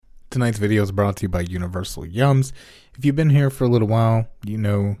Tonight's video is brought to you by Universal Yums. If you've been here for a little while, you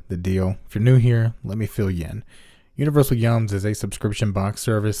know the deal. If you're new here, let me fill you in. Universal Yums is a subscription box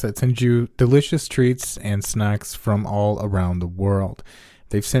service that sends you delicious treats and snacks from all around the world.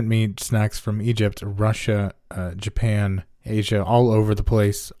 They've sent me snacks from Egypt, Russia, Japan, Asia, all over the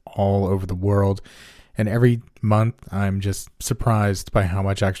place, all over the world. And every month, I'm just surprised by how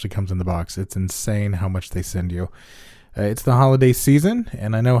much actually comes in the box. It's insane how much they send you. It's the holiday season,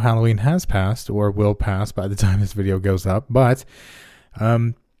 and I know Halloween has passed, or will pass by the time this video goes up, but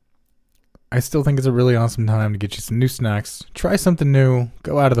I still think it's a really awesome time to get you some new snacks, try something new,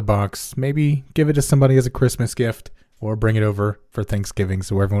 go out of the box, maybe give it to somebody as a Christmas gift, or bring it over for Thanksgiving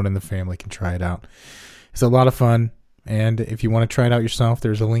so everyone in the family can try it out. It's a lot of fun, and if you want to try it out yourself,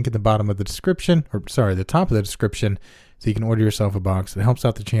 there's a link at the bottom of the description, the top of the description, so you can order yourself a box. It helps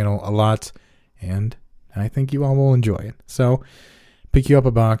out the channel a lot, and I think you all will enjoy it. So pick you up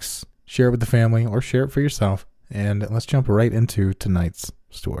a box, share it with the family, or share it for yourself, and let's jump right into tonight's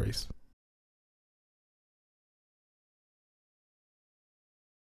stories.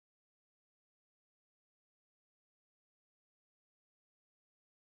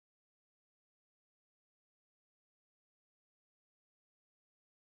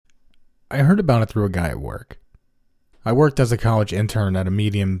 I heard about it through a guy at work. I worked as a college intern at a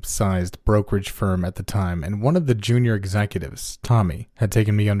medium-sized brokerage firm at the time, and one of the junior executives, Tommy, had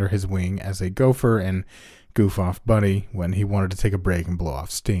taken me under his wing as a gopher and goof-off buddy when he wanted to take a break and blow off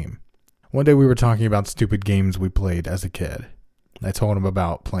steam. One day we were talking about stupid games we played as a kid. I told him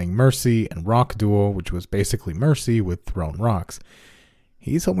about playing Mercy and Rock Duel, which was basically Mercy with thrown rocks.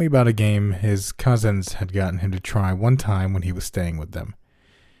 He told me about a game his cousins had gotten him to try one time when he was staying with them.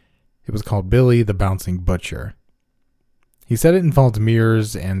 It was called Billy the Bouncing Butcher. He said it involved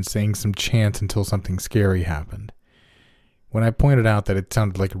mirrors and saying some chant until something scary happened. When I pointed out that it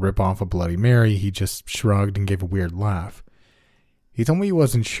sounded like a ripoff of Bloody Mary, he just shrugged and gave a weird laugh. He told me he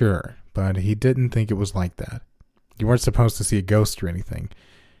wasn't sure, but he didn't think it was like that. You weren't supposed to see a ghost or anything.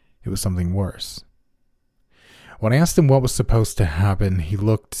 It was something worse. When I asked him what was supposed to happen, he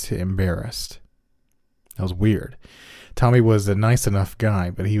looked embarrassed. That was weird. Tommy was a nice enough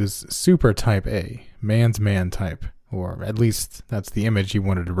guy, but he was super type A, man's man type. Or at least that's the image he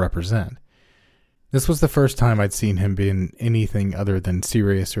wanted to represent. This was the first time I'd seen him being anything other than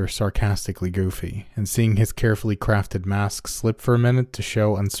serious or sarcastically goofy, and seeing his carefully crafted mask slip for a minute to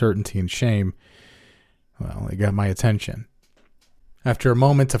show uncertainty and shame, well, it got my attention. After a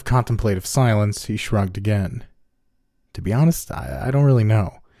moment of contemplative silence, he shrugged again. To be honest, I don't really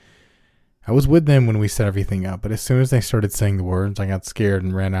know. I was with them when we set everything up, but as soon as they started saying the words, I got scared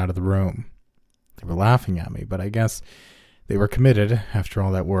and ran out of the room. They were laughing at me, but I guess they were committed after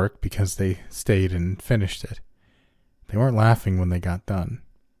all that work because they stayed and finished it. They weren't laughing when they got done.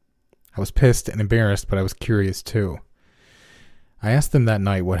 I was pissed and embarrassed, but I was curious too. I asked them that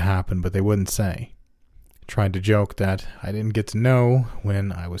night what happened, but they wouldn't say. I tried to joke that I didn't get to know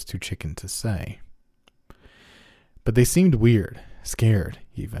when I was too chicken to say. But they seemed weird, scared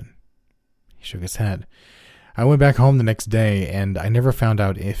even. He shook his head. I went back home the next day, and I never found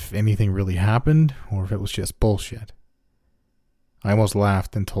out if anything really happened or if it was just bullshit. I almost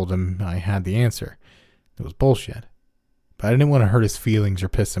laughed and told him I had the answer. It was bullshit. But I didn't want to hurt his feelings or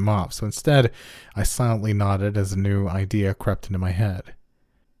piss him off, so instead, I silently nodded as a new idea crept into my head.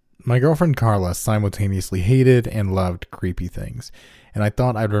 My girlfriend Carla simultaneously hated and loved creepy things, and I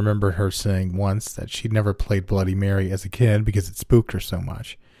thought I'd remember her saying once that she'd never played Bloody Mary as a kid because it spooked her so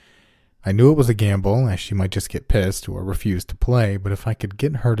much. I knew it was a gamble, as she might just get pissed or refuse to play, but if I could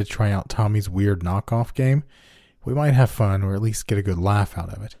get her to try out Tommy's weird knockoff game, we might have fun or at least get a good laugh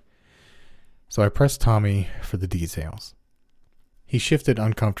out of it. So I pressed Tommy for the details. He shifted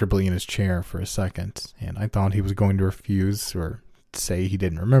uncomfortably in his chair for a second, and I thought he was going to refuse or say he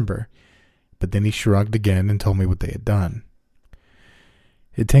didn't remember, but then he shrugged again and told me what they had done.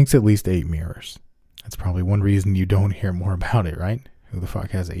 It takes at least 8 mirrors. That's probably one reason you don't hear more about it, right? Who the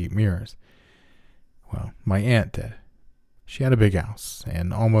fuck has 8 mirrors? Well, my aunt did. She had a big house,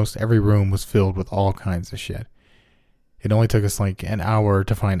 and almost every room was filled with all kinds of shit. It only took us like an hour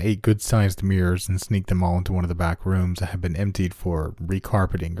to find 8 good-sized mirrors and sneak them all into one of the back rooms that had been emptied for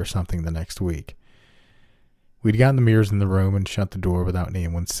recarpeting or something the next week. We'd gotten the mirrors in the room and shut the door without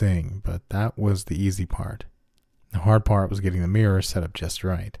anyone seeing, but that was the easy part. The hard part was getting the mirrors set up just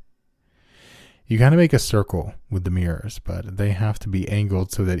right. You gotta make a circle with the mirrors, but they have to be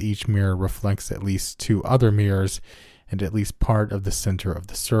angled so that each mirror reflects at least 2 other mirrors and at least part of the center of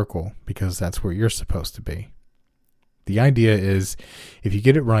the circle, because that's where you're supposed to be. The idea is, if you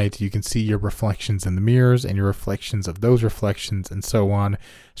get it right, you can see your reflections in the mirrors and your reflections of those reflections and so on,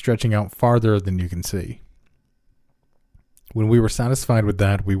 stretching out farther than you can see. When we were satisfied with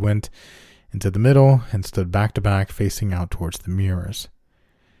that, we went into the middle and stood back to back facing out towards the mirrors.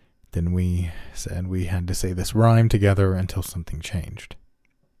 Then we said we had to say this rhyme together until something changed.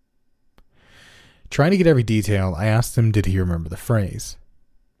 Trying to get every detail, I asked him did he remember the phrase.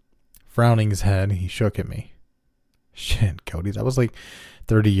 Frowning his head, he shook at me. Shit, Cody, that was like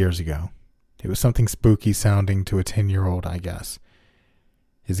 30 years ago. It was something spooky sounding to a 10-year-old, I guess.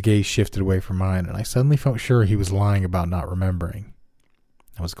 His gaze shifted away from mine, and I suddenly felt sure he was lying about not remembering.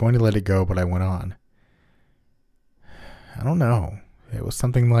 I was going to let it go, but I went on. I don't know. It was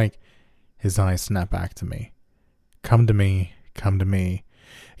something like, his eyes snapped back to me. Come to me, come to me.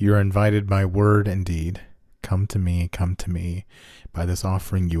 You are invited by word and deed. Come to me, come to me. By this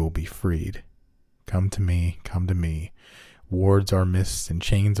offering you will be freed. Come to me, come to me. Wards are mist and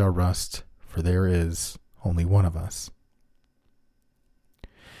chains are rust, for there is only one of us.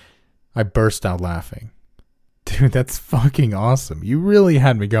 I burst out laughing. Dude, that's fucking awesome. You really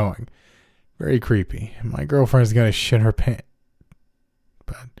had me going. Very creepy. My girlfriend's gonna shit her pants.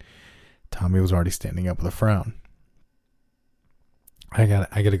 But Tommy was already standing up with a frown. I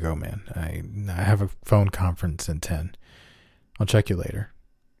gotta go, man. I have a phone conference in 10. I'll check you later.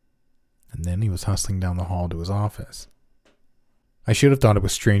 And then he was hustling down the hall to his office. I should have thought it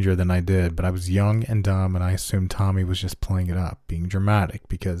was stranger than I did, but I was young and dumb, and I assumed Tommy was just playing it up, being dramatic,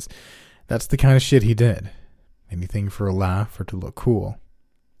 because that's the kind of shit he did. Anything for a laugh or to look cool.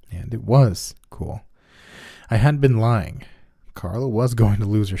 And it was cool. I hadn't been lying. Carla was going to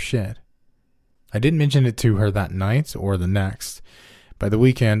lose her shit. I didn't mention it to her that night or the next. By the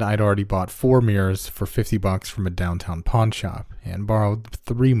weekend, I'd already bought 4 mirrors for $50 from a downtown pawn shop and borrowed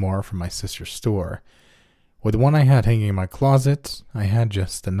 3 more from my sister's store. With the one I had hanging in my closet, I had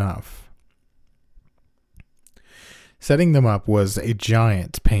just enough. Setting them up was a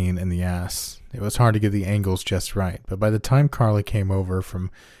giant pain in the ass. It was hard to get the angles just right, but by the time Carla came over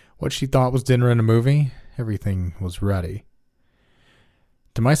from what she thought was dinner and a movie, everything was ready.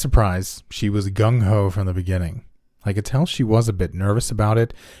 To my surprise, she was gung-ho from the beginning. I could tell she was a bit nervous about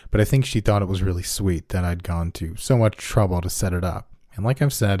it, but I think she thought it was really sweet that I'd gone to so much trouble to set it up. And like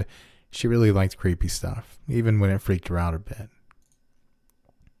I've said, she really liked creepy stuff, even when it freaked her out a bit.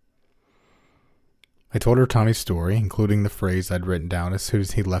 I told her Tommy's story, including the phrase I'd written down as soon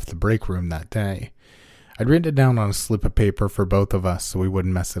as he left the break room that day. I'd written it down on a slip of paper for both of us so we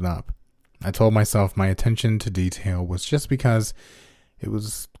wouldn't mess it up. I told myself my attention to detail was just because it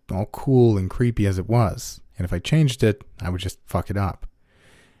was all cool and creepy as it was, and if I changed it, I would just fuck it up.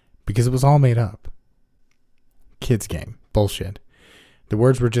 Because it was all made up. Kids game. Bullshit. The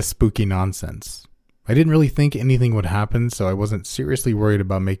words were just spooky nonsense. I didn't really think anything would happen, so I wasn't seriously worried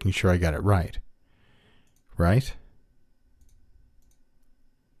about making sure I got it right. Right?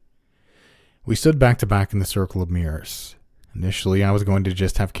 We stood back to back in the circle of mirrors. Initially, I was going to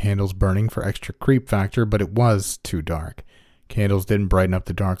just have candles burning for extra creep factor, but it was too dark. Candles didn't brighten up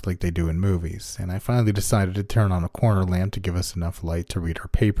the dark like they do in movies, and I finally decided to turn on a corner lamp to give us enough light to read our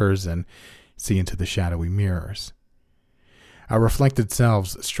papers and see into the shadowy mirrors. Our reflected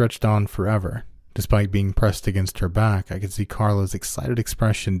selves stretched on forever. Despite being pressed against her back, I could see Carla's excited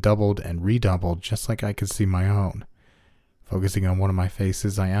expression doubled and redoubled just like I could see my own. Focusing on one of my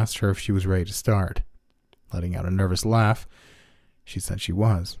faces, I asked her if she was ready to start. Letting out a nervous laugh, she said she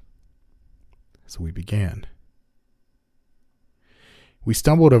was. So we began. We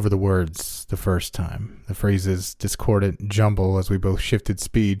stumbled over the words the first time, the phrases discordant jumble as we both shifted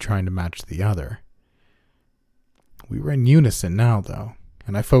speed trying to match the other. We were in unison now, though,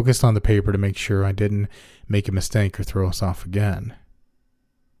 and I focused on the paper to make sure I didn't make a mistake or throw us off again.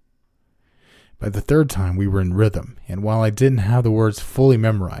 By the third time, we were in rhythm, and while I didn't have the words fully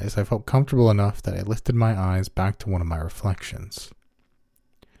memorized, I felt comfortable enough that I lifted my eyes back to one of my reflections.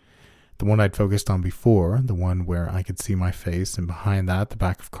 The one I'd focused on before, the one where I could see my face, and behind that, the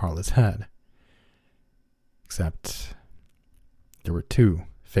back of Carla's head. Except, there were 2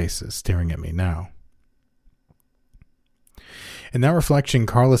 faces staring at me now. In that reflection,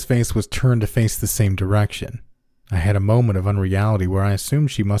 Carla's face was turned to face the same direction. I had a moment of unreality where I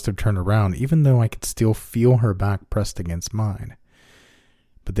assumed she must have turned around, even though I could still feel her back pressed against mine.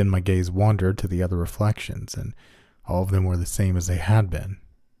 But then my gaze wandered to the other reflections, and all of them were the same as they had been.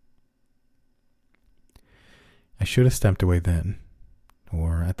 I should have stepped away then,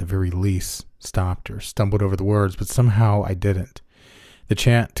 or at the very least stopped or stumbled over the words, but somehow I didn't. The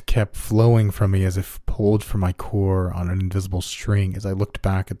chant kept flowing from me as if pulled from my core on an invisible string. As I looked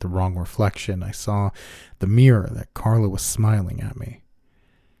back at the wrong reflection, I saw the mirror that Carla was smiling at me.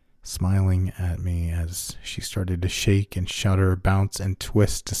 Smiling at me as she started to shake and shudder, bounce and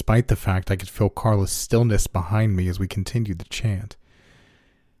twist, despite the fact I could feel Carla's stillness behind me as we continued the chant.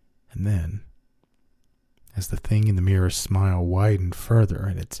 And then, as the thing in the mirror's smile widened further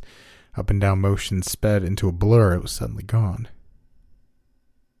and its up and down motion sped into a blur, it was suddenly gone.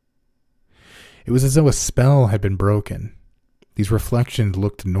 It was as though a spell had been broken. These reflections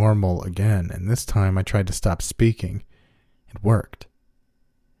looked normal again, and this time I tried to stop speaking. It worked.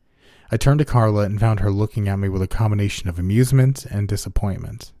 I turned to Carla and found her looking at me with a combination of amusement and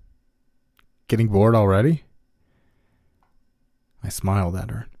disappointment. "Getting bored already?" I smiled at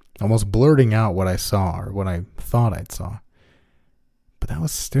her, almost blurting out what I saw, or what I thought I saw. But that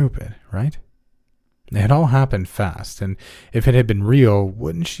was stupid, right? It had all happened fast, and if it had been real,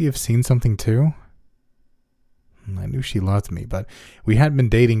 wouldn't she have seen something too? I knew she loved me, but we hadn't been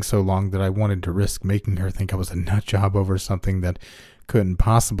dating so long that I wanted to risk making her think I was a nut job over something that couldn't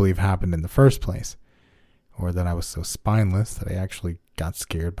possibly have happened in the first place, or that I was so spineless that I actually got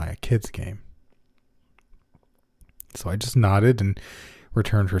scared by a kid's game. So I just nodded and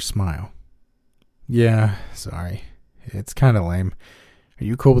returned her smile. "Yeah, sorry. It's kind of lame. Are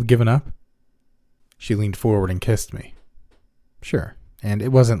you cool with giving up?" She leaned forward and kissed me. "Sure, and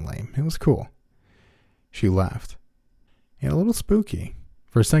it wasn't lame. It was cool." She laughed. "And a little spooky.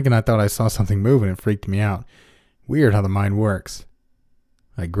 For a second I thought I saw something move and it freaked me out. Weird how the mind works."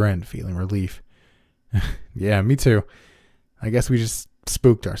 I grinned, feeling relief. "Yeah, me too. I guess we just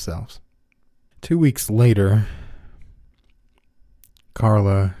spooked ourselves." 2 weeks later,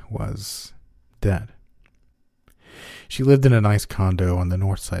 Carla was dead. She lived in a nice condo on the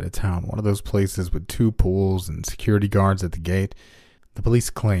north side of town, one of those places with 2 pools and security guards at the gate. The police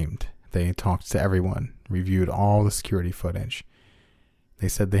claimed they talked to everyone, reviewed all the security footage. They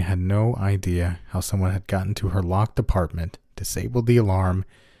said they had no idea how someone had gotten to her locked apartment, disabled the alarm,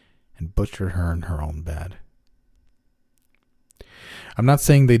 and butchered her in her own bed. I'm not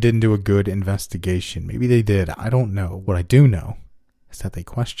saying they didn't do a good investigation. Maybe they did. I don't know. What I do know is that they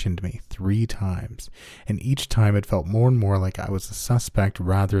questioned me 3 times, and each time it felt more and more like I was a suspect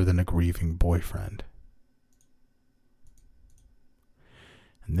rather than a grieving boyfriend.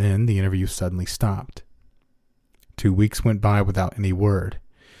 And then the interview suddenly stopped. 2 weeks went by without any word.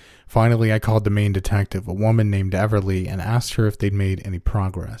 Finally, I called the main detective, a woman named Everly, and asked her if they'd made any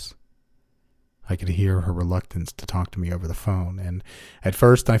progress. I could hear her reluctance to talk to me over the phone, and at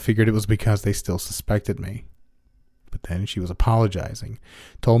first I figured it was because they still suspected me. But then she was apologizing,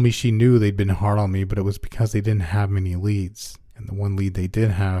 told me she knew they'd been hard on me, but it was because they didn't have many leads, and the one lead they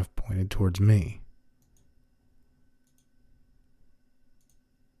did have pointed towards me.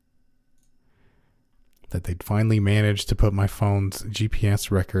 That they'd finally managed to put my phone's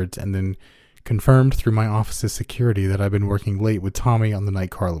GPS records and then confirmed through my office's security that I'd been working late with Tommy on the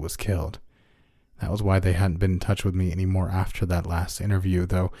night Carla was killed. That was why they hadn't been in touch with me anymore after that last interview,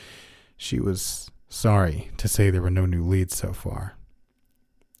 though she was sorry to say there were no new leads so far.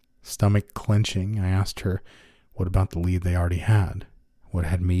 Stomach clenching, I asked her what about the lead they already had? What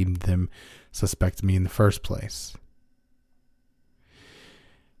had made them suspect me in the first place?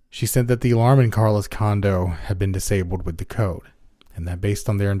 She said that the alarm in Carla's condo had been disabled with the code, and that based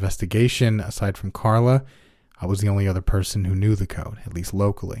on their investigation, aside from Carla, I was the only other person who knew the code, at least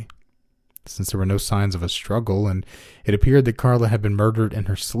locally. Since there were no signs of a struggle, and it appeared that Carla had been murdered in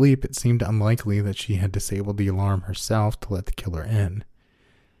her sleep, it seemed unlikely that she had disabled the alarm herself to let the killer in.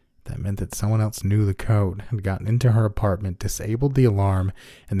 That meant that someone else knew the code, had gotten into her apartment, disabled the alarm,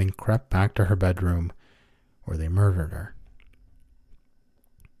 and then crept back to her bedroom, where they murdered her.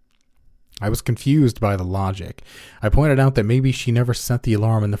 I was confused by the logic. I pointed out that maybe she never set the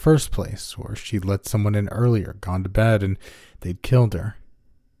alarm in the first place, or she'd let someone in earlier, gone to bed, and they'd killed her.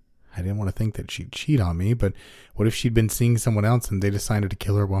 I didn't want to think that she'd cheat on me, but what if she'd been seeing someone else and they decided to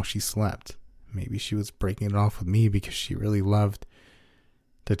kill her while she slept? Maybe she was breaking it off with me because she really loved...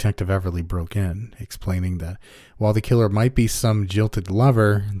 Detective Everly broke in, explaining that while the killer might be some jilted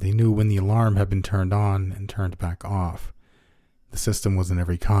lover, they knew when the alarm had been turned on and turned back off. The system was in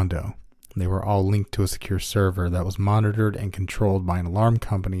every condo. They were all linked to a secure server that was monitored and controlled by an alarm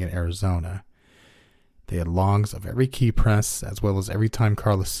company in Arizona. They had logs of every key press, as well as every time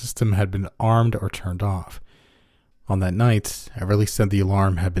Carla's system had been armed or turned off. On that night, Everly said the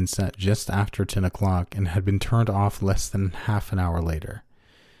alarm had been set just after 10 o'clock and had been turned off less than half an hour later.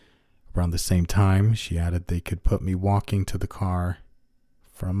 Around the same time, she added they could put me walking to the car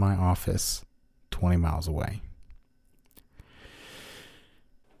from my office 20 miles away.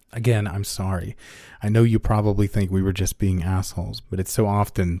 Again, I'm sorry. I know you probably think we were just being assholes, but it's so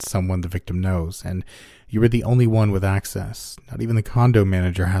often someone the victim knows, and you were the only one with access. Not even the condo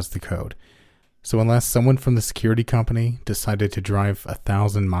manager has the code. So unless someone from the security company decided to drive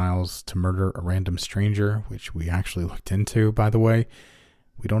 1,000 miles to murder a random stranger, which we actually looked into, by the way,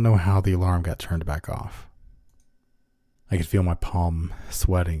 we don't know how the alarm got turned back off. I could feel my palm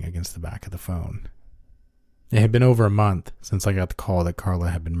sweating against the back of the phone. It had been over a month since I got the call that Carla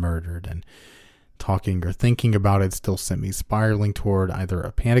had been murdered, and talking or thinking about it still sent me spiraling toward either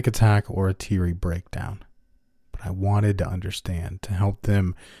a panic attack or a teary breakdown. But I wanted to understand, to help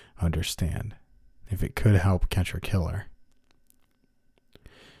them understand, if it could help catch her killer.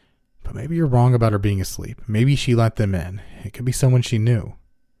 But maybe you're wrong about her being asleep. Maybe she let them in. It could be someone she knew.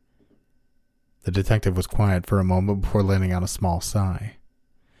 The detective was quiet for a moment before letting out a small sigh.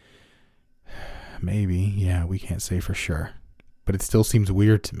 Maybe, yeah, we can't say for sure. But it still seems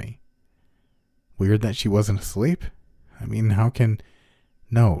weird to me. Weird that she wasn't asleep? I mean, how can...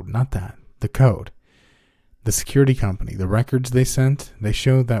 No, not that. The code. The security company, the records they sent, they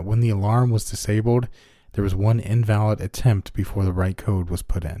showed that when the alarm was disabled, there was one invalid attempt before the right code was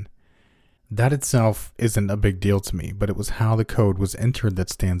put in. That itself isn't a big deal to me, but it was how the code was entered that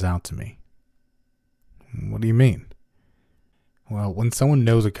stands out to me. What do you mean? Well, when someone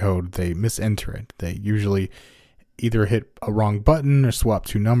knows a code, they misenter it. They usually either hit a wrong button or swap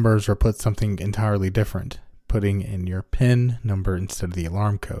two numbers or put something entirely different, putting in your PIN number instead of the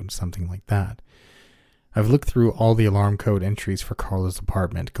alarm code, something like that. I've looked through all the alarm code entries for Carla's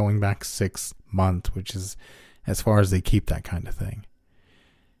apartment, going back 6 months, which is as far as they keep that kind of thing.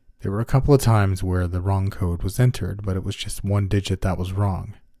 There were a couple of times where the wrong code was entered, but it was just one digit that was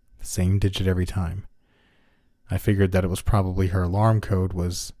wrong. The same digit every time. I figured that it was probably her alarm code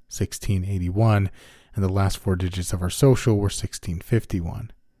was 1681, and the last 4 digits of her social were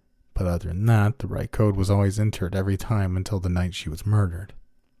 1651. But other than that, the right code was always entered every time until the night she was murdered.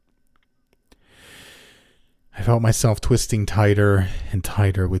 I felt myself twisting tighter and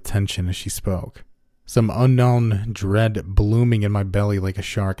tighter with tension as she spoke. Some unknown dread blooming in my belly like a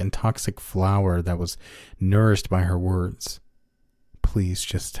shark and toxic flower that was nourished by her words. Please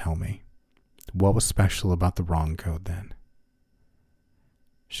just tell me. What was special about the wrong code then?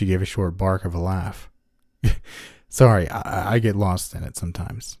 She gave a short bark of a laugh. Sorry, I get lost in it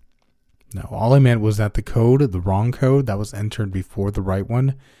sometimes. No, all I meant was that the code, the wrong code that was entered before the right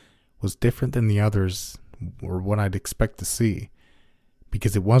one, was different than the others, or what I'd expect to see,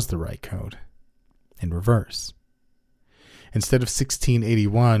 because it was the right code, in reverse. Instead of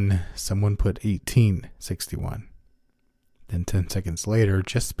 1681, someone put 1861. Then 10 seconds later,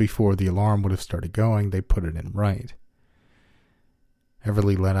 just before the alarm would have started going, they put it in right.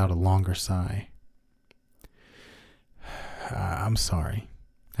 Everly let out a longer sigh. I'm sorry.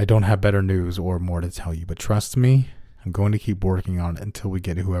 I don't have better news or more to tell you, but trust me, I'm going to keep working on it until we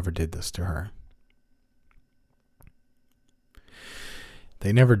get whoever did this to her.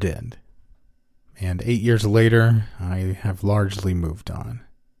 They never did. And 8 years later, I have largely moved on.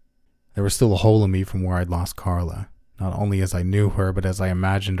 There was still a hole in me from where I'd lost Carla. Not only as I knew her, but as I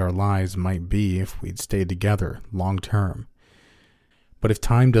imagined our lives might be if we'd stayed together long term. But if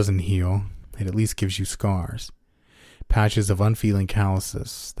time doesn't heal, it at least gives you scars. Patches of unfeeling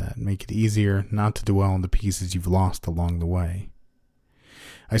calluses that make it easier not to dwell on the pieces you've lost along the way.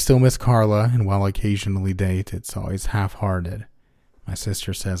 I still miss Carla, and while I occasionally date, it's always half-hearted. My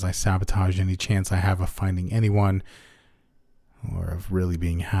sister says I sabotage any chance I have of finding anyone, or of really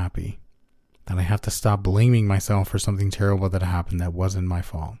being happy. That I have to stop blaming myself for something terrible that happened that wasn't my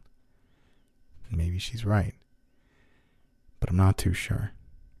fault. Maybe she's right. But I'm not too sure.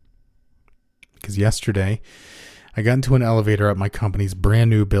 Because yesterday, I got into an elevator at my company's brand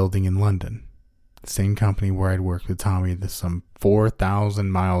new building in London. The same company where I'd worked with Tommy some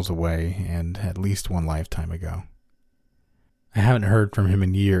 4,000 miles away and at least one lifetime ago. I haven't heard from him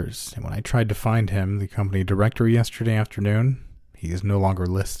in years, and when I tried to find him, the company director yesterday afternoon, he is no longer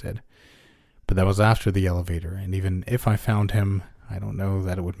listed. But that was after the elevator, and even if I found him, I don't know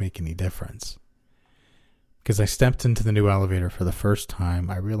that it would make any difference. Because I stepped into the new elevator for the first time,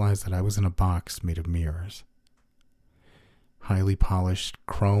 I realized that I was in a box made of mirrors. Highly polished,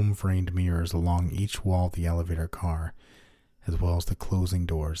 chrome-veined mirrors along each wall of the elevator car, as well as the closing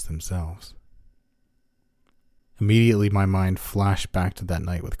doors themselves. Immediately my mind flashed back to that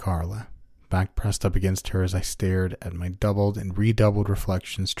night with Carla, back pressed up against her as I stared at my doubled and redoubled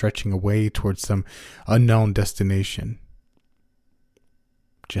reflection stretching away towards some unknown destination.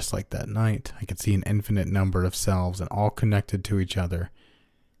 Just like that night, I could see an infinite number of selves and all connected to each other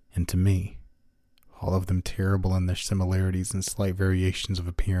and to me, all of them terrible in their similarities and slight variations of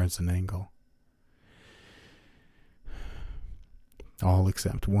appearance and angle. All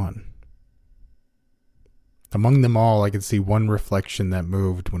except one. Among them all, I could see one reflection that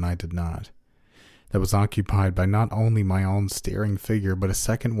moved when I did not. That was occupied by not only my own staring figure, but a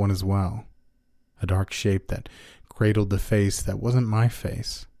second one as well. A dark shape that cradled the face that wasn't my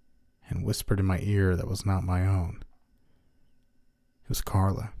face, and whispered in my ear that was not my own. It was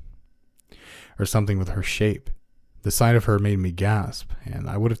Carla. Or something with her shape. The sight of her made me gasp, and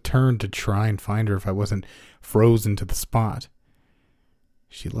I would have turned to try and find her if I wasn't frozen to the spot.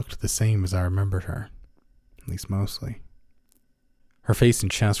 She looked the same as I remembered her, at least mostly. Her face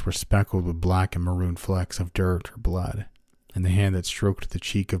and chest were speckled with black and maroon flecks of dirt or blood, and the hand that stroked the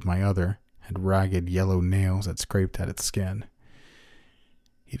cheek of my other had ragged yellow nails that scraped at its skin.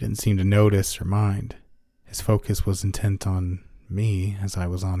 He didn't seem to notice or mind. His focus was intent on me as I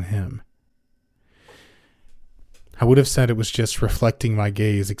was on him. I would have said it was just reflecting my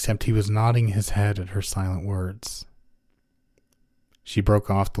gaze, except he was nodding his head at her silent words. She broke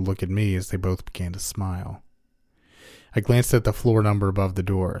off to look at me as they both began to smile. I glanced at the floor number above the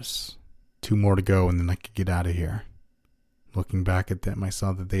doors. 2 more to go and then I could get out of here. Looking back at them, I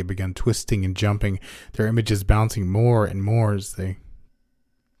saw that they had begun twisting and jumping, their images bouncing more and more as they...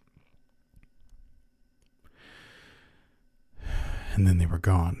 And then they were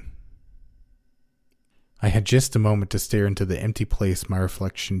gone. I had just a moment to stare into the empty place my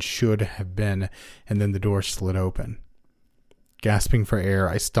reflection should have been, and then the door slid open. Gasping for air,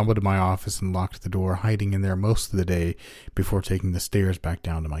 I stumbled to my office and locked the door, hiding in there most of the day before taking the stairs back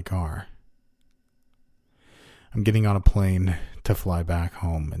down to my car. I'm getting on a plane to fly back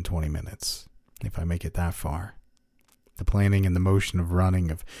home in 20 minutes, if I make it that far. The planning and the motion of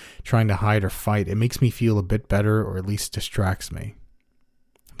running, of trying to hide or fight, it makes me feel a bit better, or at least distracts me.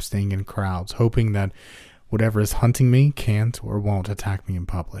 I'm staying in crowds, hoping that whatever is hunting me can't or won't attack me in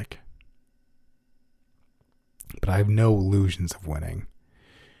public. But I have no illusions of winning,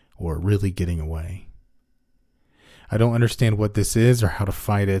 or really getting away. I don't understand what this is or how to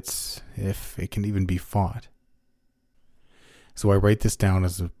fight it, if it can even be fought. So I write this down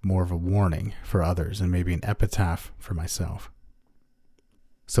as more of a warning for others and maybe an epitaph for myself.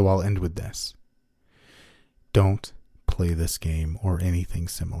 So I'll end with this. Don't play this game or anything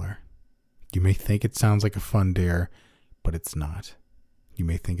similar. You may think it sounds like a fun dare, but it's not. You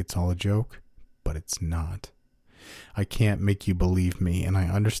may think it's all a joke, but it's not. I can't make you believe me, and I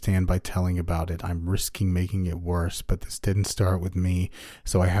understand by telling about it I'm risking making it worse, but this didn't start with me,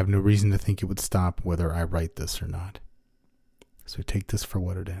 so I have no reason to think it would stop whether I write this or not. So take this for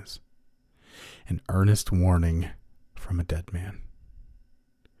what it is. An earnest warning from a dead man.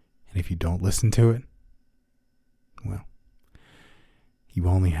 And if you don't listen to it, well, you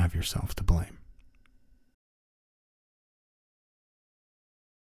only have yourself to blame.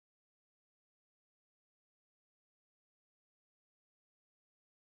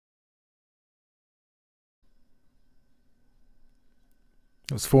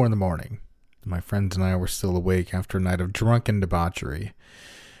 It was 4 a.m. My friends and I were still awake after a night of drunken debauchery.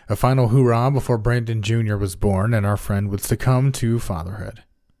 A final hurrah before Brandon Jr. was born and our friend would succumb to fatherhood.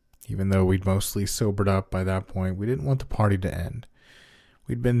 Even though we'd mostly sobered up by that point, we didn't want the party to end.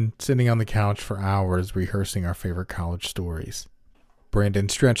 We'd been sitting on the couch for hours rehearsing our favorite college stories. Brandon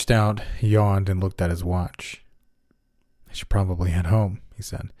stretched out, yawned, and looked at his watch. I should probably head home, he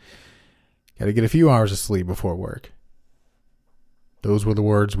said. Gotta get a few hours of sleep before work. Those were the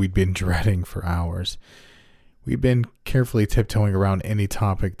words we'd been dreading for hours. We'd been carefully tiptoeing around any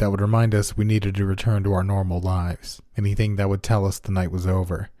topic that would remind us we needed to return to our normal lives. Anything that would tell us the night was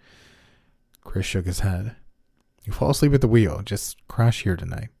over. Chris shook his head. You fall asleep at the wheel. Just crash here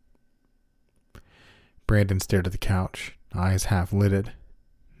tonight. Brandon stared at the couch, eyes half lidded.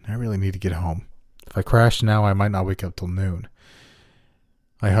 I really need to get home. If I crash now, I might not wake up till noon.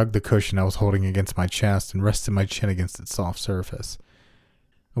 I hugged the cushion I was holding against my chest and rested my chin against its soft surface.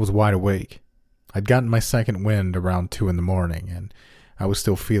 I was wide awake. I'd gotten my second wind around 2 a.m, and I was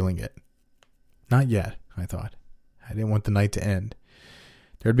still feeling it. Not yet, I thought. I didn't want the night to end.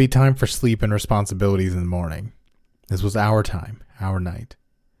 There'd be time for sleep and responsibilities in the morning. This was our time, our night.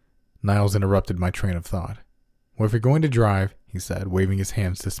 Niles interrupted my train of thought. Well, if you're going to drive, he said, waving his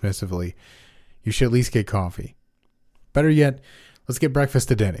hands dismissively, you should at least get coffee. Better yet, let's get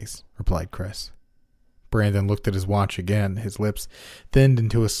breakfast at Denny's, replied Chris. Brandon looked at his watch again, his lips thinned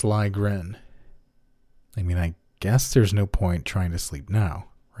into a sly grin. I mean, I guess there's no point trying to sleep now,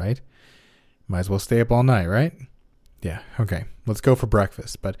 right? Might as well stay up all night, right? Yeah, okay, let's go for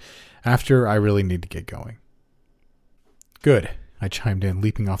breakfast, but after I really need to get going. Good, I chimed in,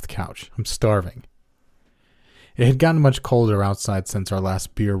 leaping off the couch. I'm starving. It had gotten much colder outside since our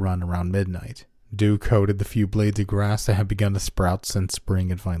last beer run around midnight. Dew coated the few blades of grass that had begun to sprout since spring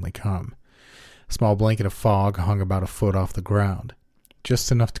had finally come. A small blanket of fog hung about a foot off the ground,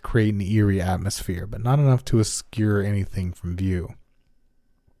 just enough to create an eerie atmosphere, but not enough to obscure anything from view.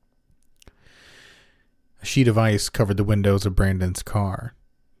 A sheet of ice covered the windows of Brandon's car.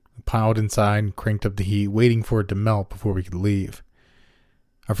 We piled inside and cranked up the heat, waiting for it to melt before we could leave.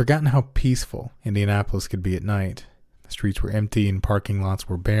 I've forgotten how peaceful Indianapolis could be at night. The streets were empty and parking lots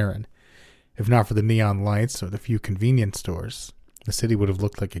were barren. If not for the neon lights or the few convenience stores, the city would have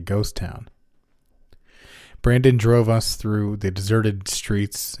looked like a ghost town. Brandon drove us through the deserted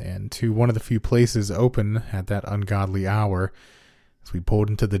streets and to one of the few places open at that ungodly hour. As we pulled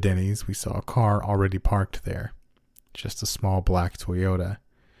into the Denny's, we saw a car already parked there. Just a small black Toyota.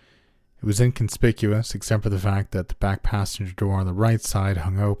 It was inconspicuous except for the fact that the back passenger door on the right side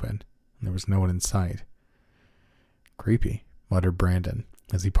hung open, and there was no one in sight. Creepy, muttered Brandon,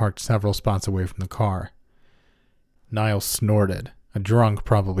 as he parked several spots away from the car. Niles snorted. A drunk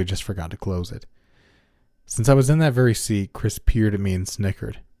probably just forgot to close it. Since I was in that very seat, Chris peered at me and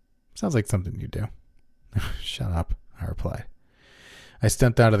snickered. Sounds like something you do. Shut up, I replied. I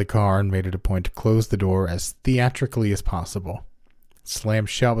stepped out of the car and made it a point to close the door as theatrically as possible. It slammed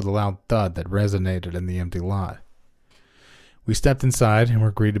shut with a loud thud that resonated in the empty lot. We stepped inside and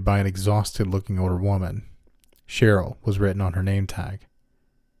were greeted by an exhausted-looking older woman. Cheryl was written on her name tag.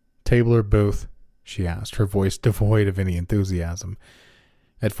 Table or booth? She asked, her voice devoid of any enthusiasm.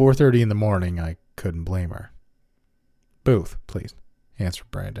 At 4:30 in the morning, I couldn't blame her. Booth, please, answered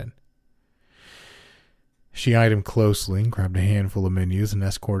Brandon. She eyed him closely, grabbed a handful of menus, and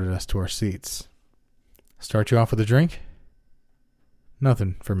escorted us to our seats. Start you off with a drink?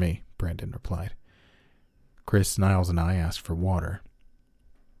 Nothing for me, Brandon replied. Chris, Niles, and I asked for water.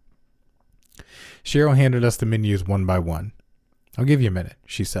 Cheryl handed us the menus one by one. I'll give you a minute,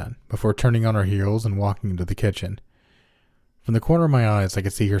 she said, before turning on her heels and walking into the kitchen. From the corner of my eyes, I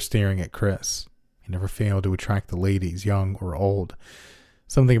could see her staring at Chris. He never failed to attract the ladies, young or old.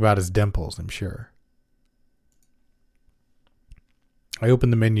 Something about his dimples, I'm sure. I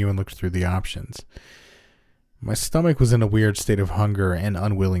opened the menu and looked through the options. My stomach was in a weird state of hunger and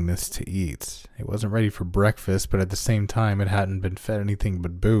unwillingness to eat. It wasn't ready for breakfast, but at the same time it hadn't been fed anything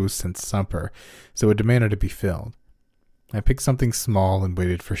but booze since supper, so it demanded to be filled. I picked something small and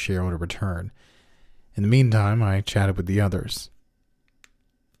waited for Cheryl to return. In the meantime, I chatted with the others.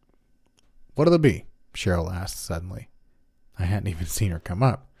 What'll it be? Cheryl asked suddenly. I hadn't even seen her come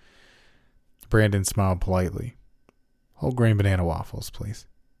up. Brandon smiled politely. Whole grain banana waffles, please.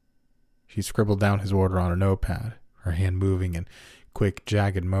 She scribbled down his order on a notepad, her hand moving in quick,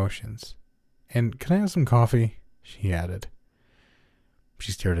 jagged motions. And can I have some coffee? She added.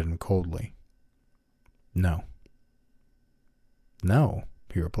 She stared at him coldly. No. No,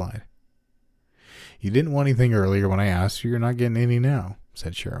 he replied. You didn't want anything earlier when I asked you. You're not getting any now,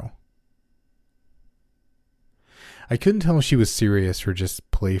 said Cheryl. I couldn't tell if she was serious or just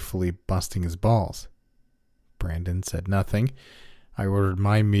playfully busting his balls. Brandon said nothing. I ordered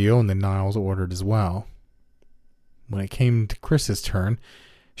my meal and then Niles ordered as well. When it came to Chris's turn,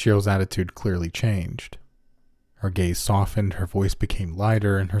 Cheryl's attitude clearly changed. Her gaze softened, her voice became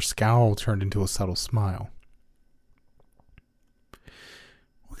lighter, and her scowl turned into a subtle smile.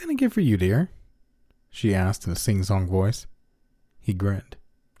 What can I get for you, dear? She asked in a sing-song voice. He grinned.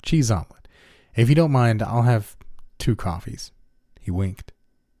 Cheese omelet. If you don't mind, I'll have 2 coffees. He winked.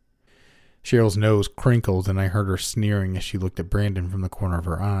 Cheryl's nose crinkled, and I heard her sneering as she looked at Brandon from the corner of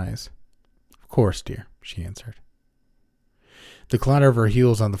her eyes. Of course, dear, she answered. The clatter of her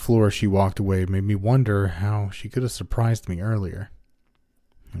heels on the floor as she walked away made me wonder how she could have surprised me earlier.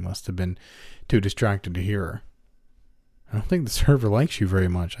 I must have been too distracted to hear her. I don't think the server likes you very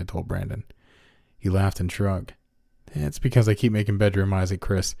much, I told Brandon. He laughed and shrugged. It's because I keep making bedroom eyes at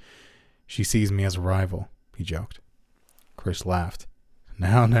Chris. She sees me as a rival, he joked. Chris laughed.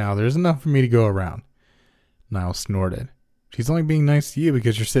 Now, there's enough for me to go around. Niles snorted. She's only being nice to you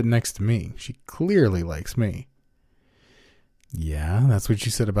because you're sitting next to me. She clearly likes me. Yeah, that's what she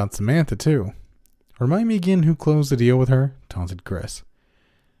said about Samantha, too. Remind me again who closed the deal with her, taunted Chris.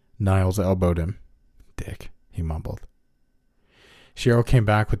 Niles elbowed him. Dick, he mumbled. Cheryl came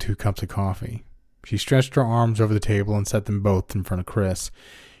back with 2 cups of coffee. She stretched her arms over the table and set them both in front of Chris.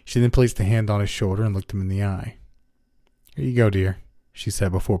 She then placed a hand on his shoulder and looked him in the eye. Here you go, dear, she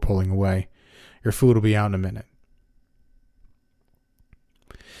said before pulling away. Your food will be out in a minute.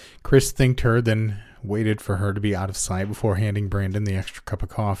 Chris thanked her, then waited for her to be out of sight before handing Brandon the extra cup of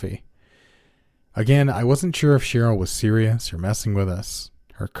coffee. Again, I wasn't sure if Cheryl was serious or messing with us.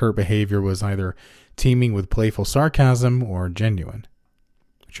 Her curt behavior was either teeming with playful sarcasm or genuine.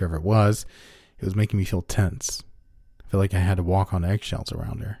 Whichever it was making me feel tense. I felt like I had to walk on eggshells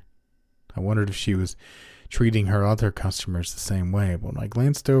around her. I wondered if she was treating her other customers the same way, but when I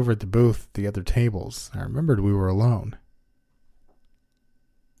glanced over at the booth at the other tables, I remembered we were alone.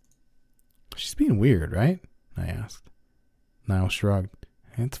 "She's being weird, right?" I asked. Niles shrugged.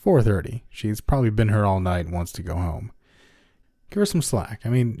 "It's 4:30. She's probably been here all night and wants to go home. Give her some slack. I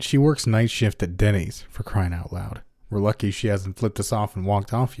mean, she works night shift at Denny's, for crying out loud. We're lucky she hasn't flipped us off and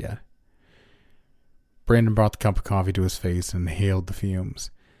walked off yet." Brandon brought the cup of coffee to his face and inhaled the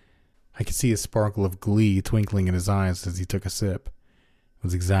fumes. I could see a sparkle of glee twinkling in his eyes as he took a sip. It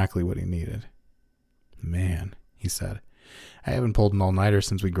was exactly what he needed. "Man," he said, "I haven't pulled an all-nighter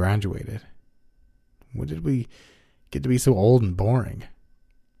since we graduated. When did we get to be so old and boring?"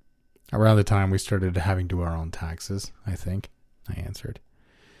 "Around the time we started having to do our own taxes, I think," I answered.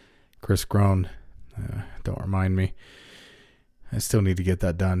 Chris groaned. "Don't remind me. I still need to get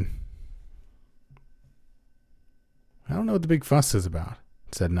that done." "I don't know what the big fuss is about,"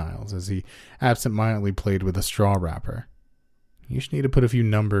 said Niles, as he absent-mindedly played with a straw wrapper. "You just need to put a few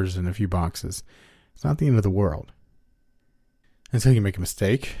numbers in a few boxes. It's not the end of the world." "Until you make a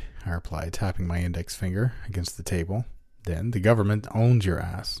mistake," I replied, tapping my index finger against the table. "Then the government owns your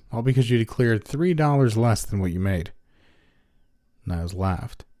ass, all because you declared $3 less than what you made." Niles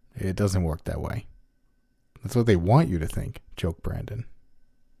laughed. "It doesn't work that way." "That's what they want you to think," joked Brandon.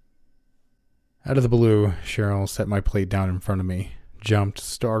 Out of the blue, Cheryl set my plate down in front of me, jumped,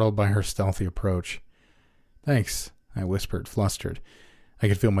 startled by her stealthy approach. "Thanks," I whispered, flustered. I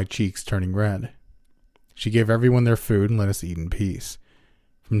could feel my cheeks turning red. She gave everyone their food and let us eat in peace.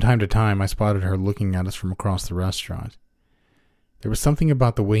 From time to time, I spotted her looking at us from across the restaurant. There was something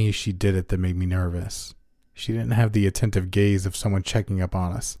about the way she did it that made me nervous. She didn't have the attentive gaze of someone checking up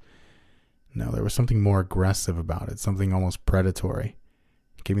on us. No, there was something more aggressive about it, something almost predatory.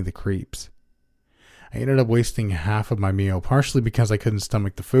 It gave me the creeps. I ended up wasting half of my meal, partially because I couldn't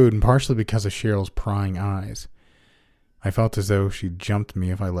stomach the food, and partially because of Cheryl's prying eyes. I felt as though she'd jumped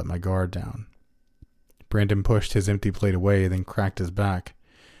me if I let my guard down. Brandon pushed his empty plate away, then cracked his back.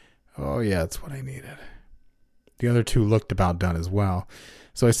 "Oh yeah, that's what I needed." The other two looked about done as well,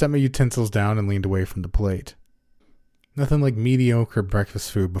 so I set my utensils down and leaned away from the plate. "Nothing like mediocre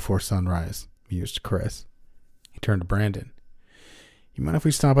breakfast food before sunrise," mused Chris. He turned to Brandon. "You mind if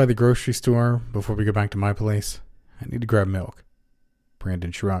we stop by the grocery store before we go back to my place? I need to grab milk."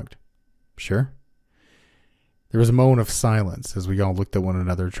 Brandon shrugged. "Sure." There was a moment of silence as we all looked at one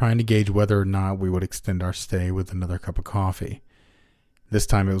another, trying to gauge whether or not we would extend our stay with another cup of coffee. This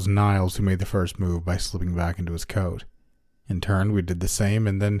time it was Niles who made the first move by slipping back into his coat. In turn, we did the same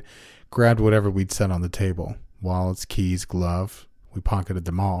and then grabbed whatever we'd set on the table. Wallets, keys, glove. We pocketed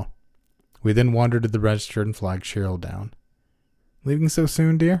them all. We then wandered to the register and flagged Cheryl down. "Leaving so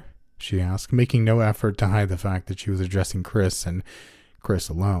soon, dear?" she asked, making no effort to hide the fact that she was addressing Chris and Chris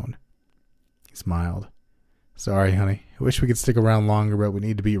alone. He smiled. "Sorry, honey. I wish we could stick around longer, but we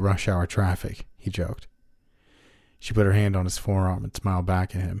need to beat rush hour traffic," he joked. She put her hand on his forearm and smiled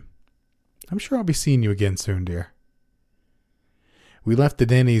back at him. "I'm sure I'll be seeing you again soon, dear." We left the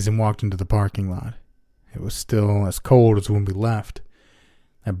Denny's and walked into the parking lot. It was still as cold as when we left.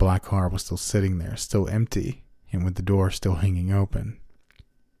 That black car was still sitting there, still empty, and with the door still hanging open.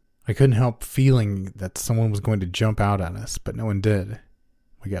 I couldn't help feeling that someone was going to jump out at us, but no one did.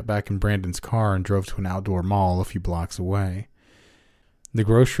 We got back in Brandon's car and drove to an outdoor mall a few blocks away. The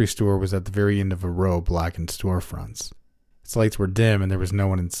grocery store was at the very end of a row of blackened storefronts. Its lights were dim and there was no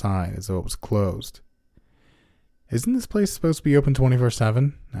one inside, as though it was closed. "Isn't this place supposed to be open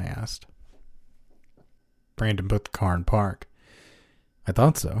 24/7? I asked. Brandon put the car in park. "I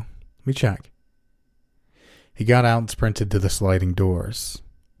thought so. Let me check." He got out and sprinted to the sliding doors.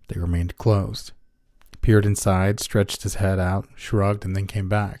 They remained closed. He peered inside, stretched his head out, shrugged, and then came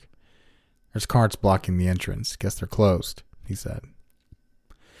back. "There's carts blocking the entrance. Guess they're closed," he said.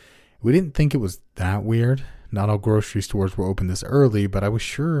 We didn't think it was that weird. Not all grocery stores were open this early, but I was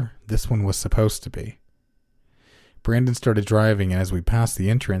sure this one was supposed to be. Brandon started driving, and as we passed the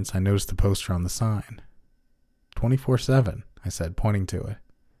entrance, I noticed the poster on the sign. 24/7, I said, pointing to it.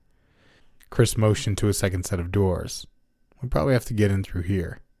 Chris motioned to a second set of doors. "We probably have to get in through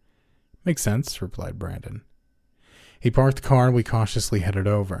here." "Makes sense," replied Brandon. He parked the car and we cautiously headed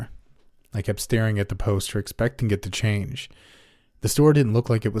over. I kept staring at the poster, expecting it to change. The store didn't look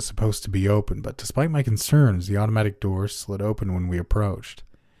like it was supposed to be open, but despite my concerns, the automatic doors slid open when we approached.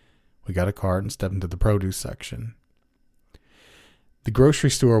 We got a cart and stepped into the produce section. The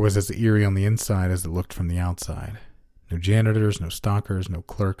grocery store was as eerie on the inside as it looked from the outside. No janitors, no stalkers, no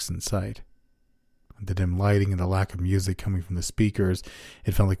clerks in sight. With the dim lighting and the lack of music coming from the speakers,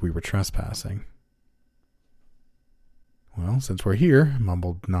 it felt like we were trespassing. Well, since we're here,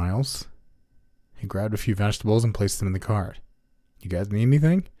 mumbled Niles. He grabbed a few vegetables and placed them in the cart. You guys need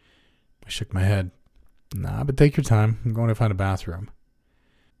anything? I shook my head. Nah, but take your time. I'm going to find a bathroom.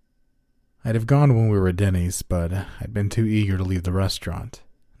 I'd have gone when we were at Denny's, but I'd been too eager to leave the restaurant.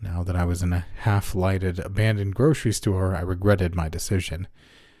 Now that I was in a half-lighted, abandoned grocery store, I regretted my decision.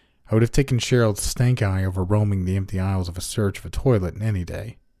 I would have taken Cheryl's stank eye over roaming the empty aisles of a search of a toilet any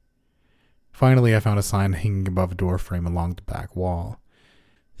day. Finally, I found a sign hanging above a door frame along the back wall.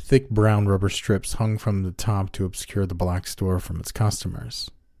 Thick brown rubber strips hung from the top to obscure the black store from its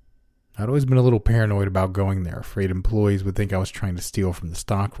customers. I'd always been a little paranoid about going there, afraid employees would think I was trying to steal from the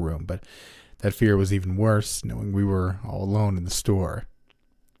stock room, but that fear was even worse, knowing we were all alone in the store.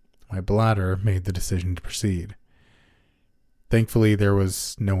 My bladder made the decision to proceed. Thankfully, there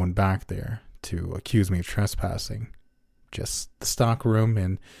was no one back there to accuse me of trespassing. Just the stock room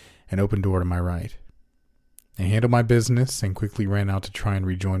and an open door to my right. I handled my business and quickly ran out to try and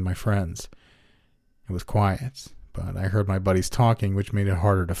rejoin my friends. It was quiet, but I heard my buddies talking, which made it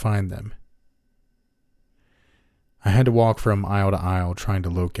harder to find them. I had to walk from aisle to aisle trying to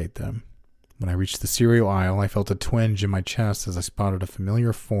locate them. When I reached the cereal aisle, I felt a twinge in my chest as I spotted a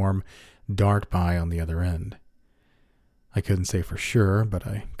familiar form dart by on the other end. I couldn't say for sure, but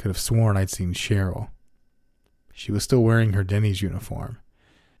I could have sworn I'd seen Cheryl. She was still wearing her Denny's uniform.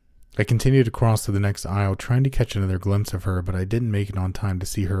 I continued across to the next aisle, trying to catch another glimpse of her, but I didn't make it on time to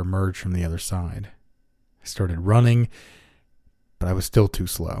see her emerge from the other side. I started running, but I was still too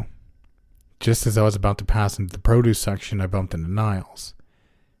slow. Just as I was about to pass into the produce section, I bumped into Niles.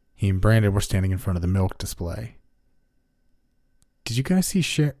 He and Brandon were standing in front of the milk display. Did you guys see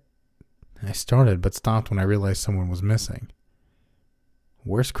Cher? I started, but stopped when I realized someone was missing.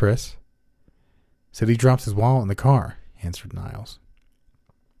 Where's Chris? Said he dropped his wallet in the car, answered Niles.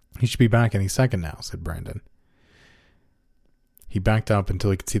 He should be back any second now, said Brandon. He backed up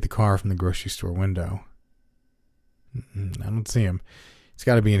until he could see the car from the grocery store window. I don't see him. He's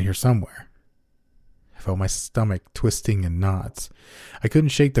got to be in here somewhere. I felt my stomach twisting in knots. I couldn't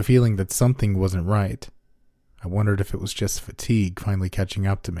shake the feeling that something wasn't right. I wondered if it was just fatigue finally catching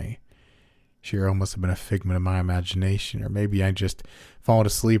up to me. Cheryl must have been a figment of my imagination, or maybe I just fallen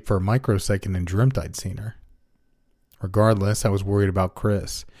asleep for a microsecond and dreamt I'd seen her. Regardless, I was worried about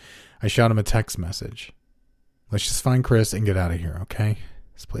Chris. I shot him a text message. Let's just find Chris and get out of here, okay?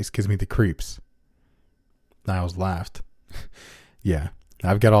 This place gives me the creeps. Niles laughed. Yeah,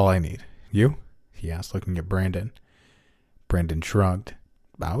 I've got all I need. You? He asked, looking at Brandon. Brandon shrugged.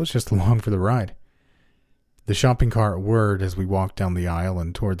 I was just along for the ride. The shopping cart whirred as we walked down the aisle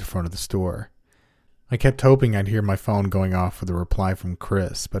and toward the front of the store. I kept hoping I'd hear my phone going off with a reply from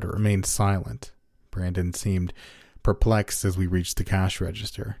Chris, but it remained silent. Brandon seemed perplexed as we reached the cash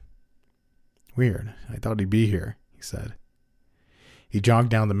register. Weird. I thought he'd be here, he said. He jogged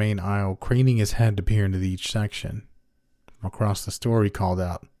down the main aisle, craning his head to peer into each section. From across the store, he called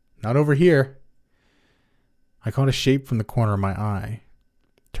out, Not over here. I caught a shape from the corner of my eye.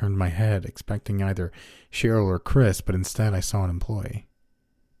 Turned my head, expecting either Cheryl or Chris, but instead I saw an employee.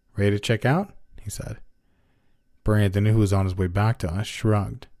 Ready to check out? He said. Brandon, who was on his way back to us,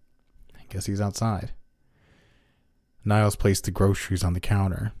 shrugged. I guess he's outside. Niles placed the groceries on the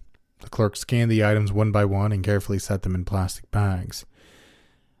counter. The clerk scanned the items one by one and carefully set them in plastic bags.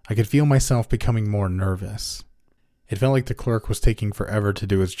 I could feel myself becoming more nervous. It felt like the clerk was taking forever to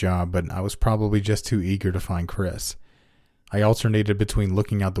do his job, but I was probably just too eager to find Chris. I alternated between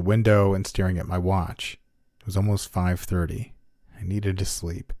looking out the window and staring at my watch. It was almost 5:30. I needed to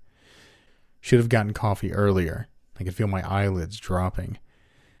sleep. Should have gotten coffee earlier. I could feel my eyelids dropping.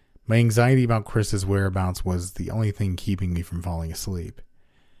 My anxiety about Chris's whereabouts was the only thing keeping me from falling asleep.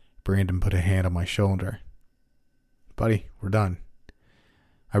 Brandon put a hand on my shoulder. Buddy, we're done.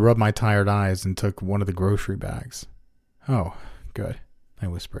 I rubbed my tired eyes and took one of the grocery bags. Oh, good, I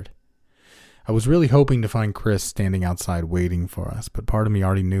whispered. I was really hoping to find Chris standing outside waiting for us, but part of me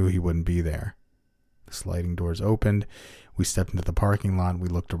already knew he wouldn't be there. The sliding doors opened. We stepped into the parking lot and we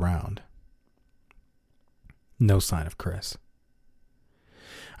looked around. No sign of Chris.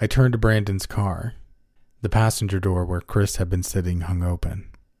 I turned to Brandon's car. The passenger door where Chris had been sitting hung open.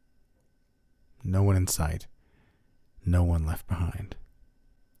 No one in sight. No one left behind.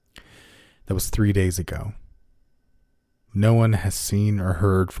 That was 3 days ago. No one has seen or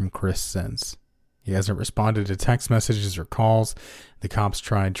heard from Chris since. He hasn't responded to text messages or calls. The cops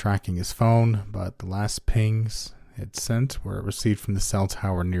tried tracking his phone, but the last pings it sent were received from the cell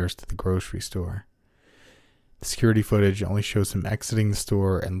tower nearest to the grocery store. The security footage only shows him exiting the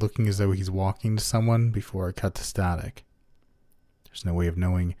store and looking as though he's walking to someone before it cut to static. There's no way of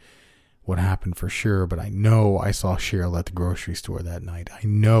knowing what happened for sure, but I know I saw Cheryl at the grocery store that night. I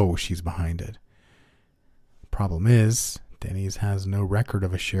know she's behind it. The problem is, Denny's has no record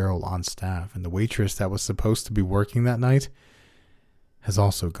of a Cheryl on staff, and the waitress that was supposed to be working that night has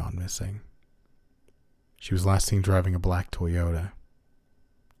also gone missing. She was last seen driving a black Toyota.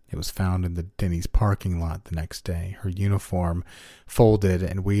 It was found in the Denny's parking lot the next day, her uniform folded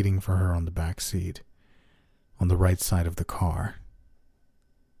and waiting for her on the back seat, on the right side of the car.